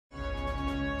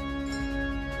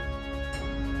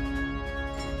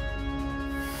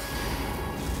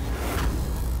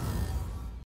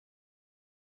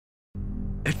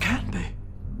It can't be.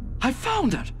 I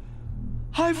found it!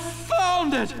 I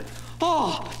found it!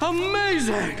 Oh,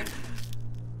 amazing!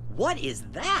 What is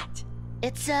that?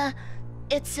 It's a...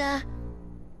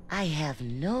 I have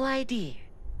no idea.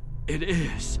 It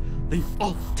is the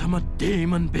ultimate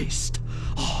demon beast.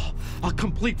 Oh, a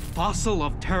complete fossil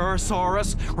of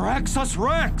Pterosaurus Rexus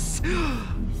Rex!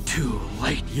 Too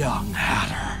late, young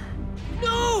Hatter.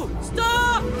 No!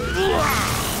 Stop!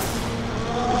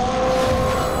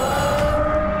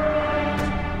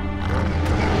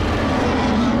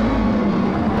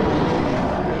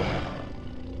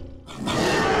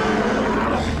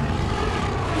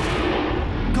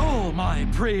 Go, my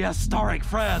prehistoric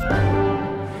friend.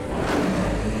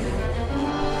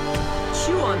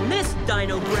 Chew on this,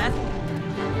 Dino Breath.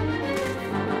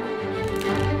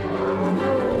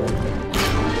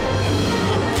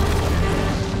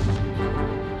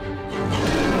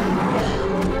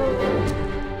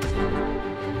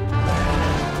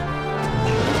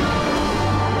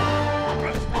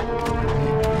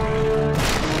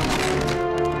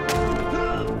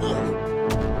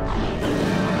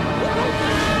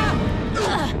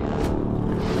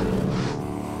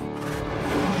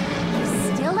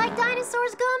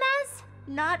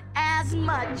 Not as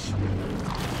much.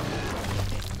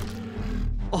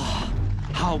 Oh,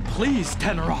 how pleased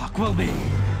Tenrock will be.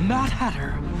 Mad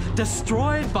Hatter,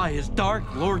 destroyed by his Dark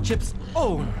Lordship's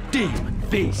own demon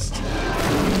beast.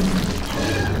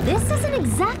 This isn't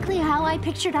exactly how I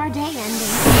pictured our day ending.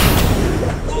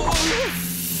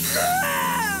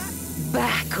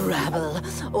 Back, rabble,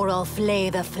 or I'll flay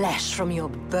the flesh from your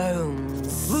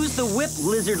bones. Lose the whip,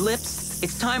 lizard lips.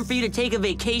 It's time for you to take a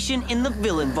vacation in the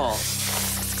villain vault.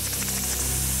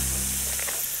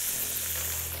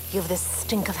 You have the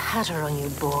stink of Hatter on you,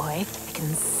 boy. I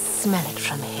can smell it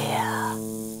from here.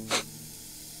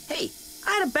 Hey,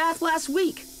 I had a bath last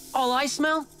week. All I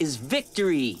smell is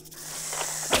victory.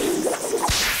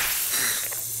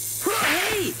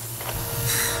 Hey!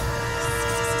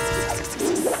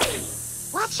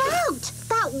 Watch out!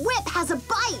 That whip has a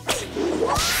bite!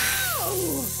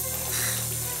 Whoa!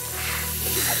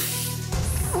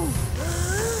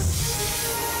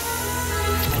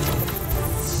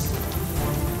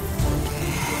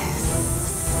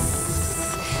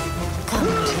 Come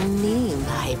to me,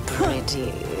 my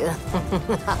pretty.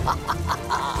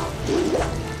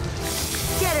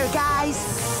 Get her, guys!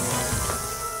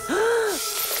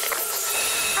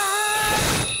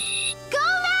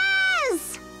 Gomez!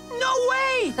 No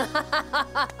way!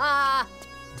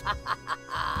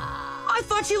 I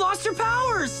thought she lost her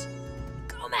powers!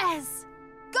 Gomez!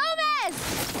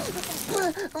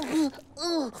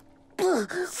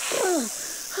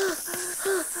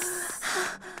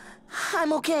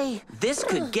 I'm okay. This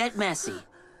could get messy.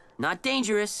 Not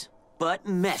dangerous, but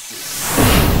messy.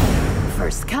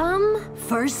 First come,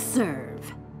 first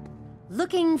serve.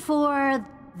 Looking for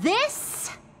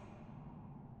this?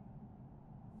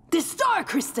 The star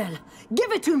crystal!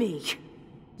 Give it to me!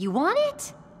 You want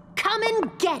it? Come and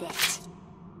get it.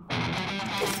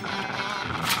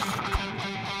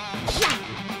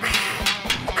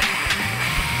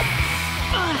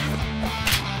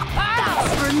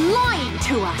 That's for lying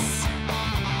to us.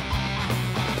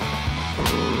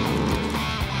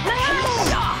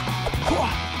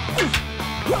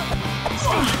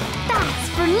 That's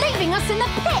for leaving us in the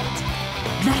pit.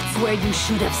 That's where you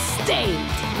should have stayed.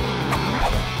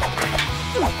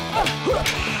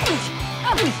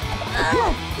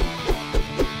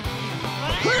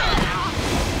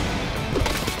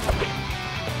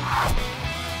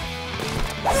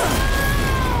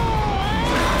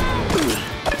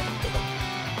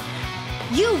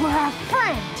 You were our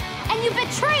friend, and you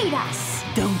betrayed us.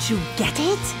 Don't you get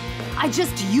it? I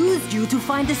just used you to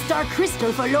find the star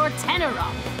crystal for Lord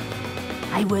Tenorock.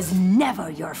 I was never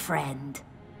your friend.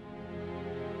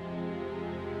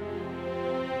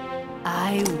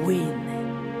 I win.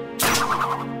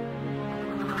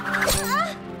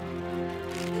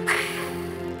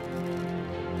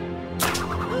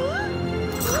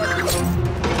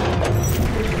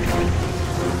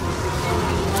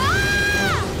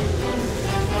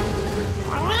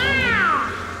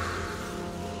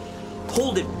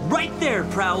 Hold it right there,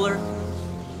 Prowler.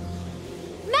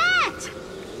 Matt!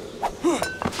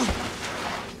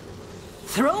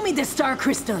 Throw me the star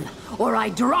crystal, or I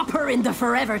drop her in the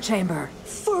forever chamber.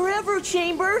 Forever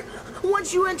chamber?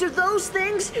 Once you enter those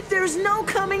things, there's no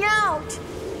coming out!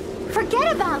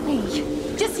 Forget about me.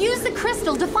 Just use the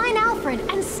crystal to find Alfred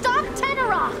and stop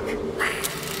Tenorock.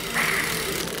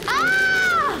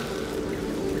 Ah!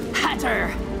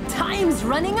 Hatter, time's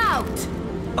running out.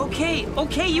 Okay,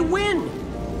 you win.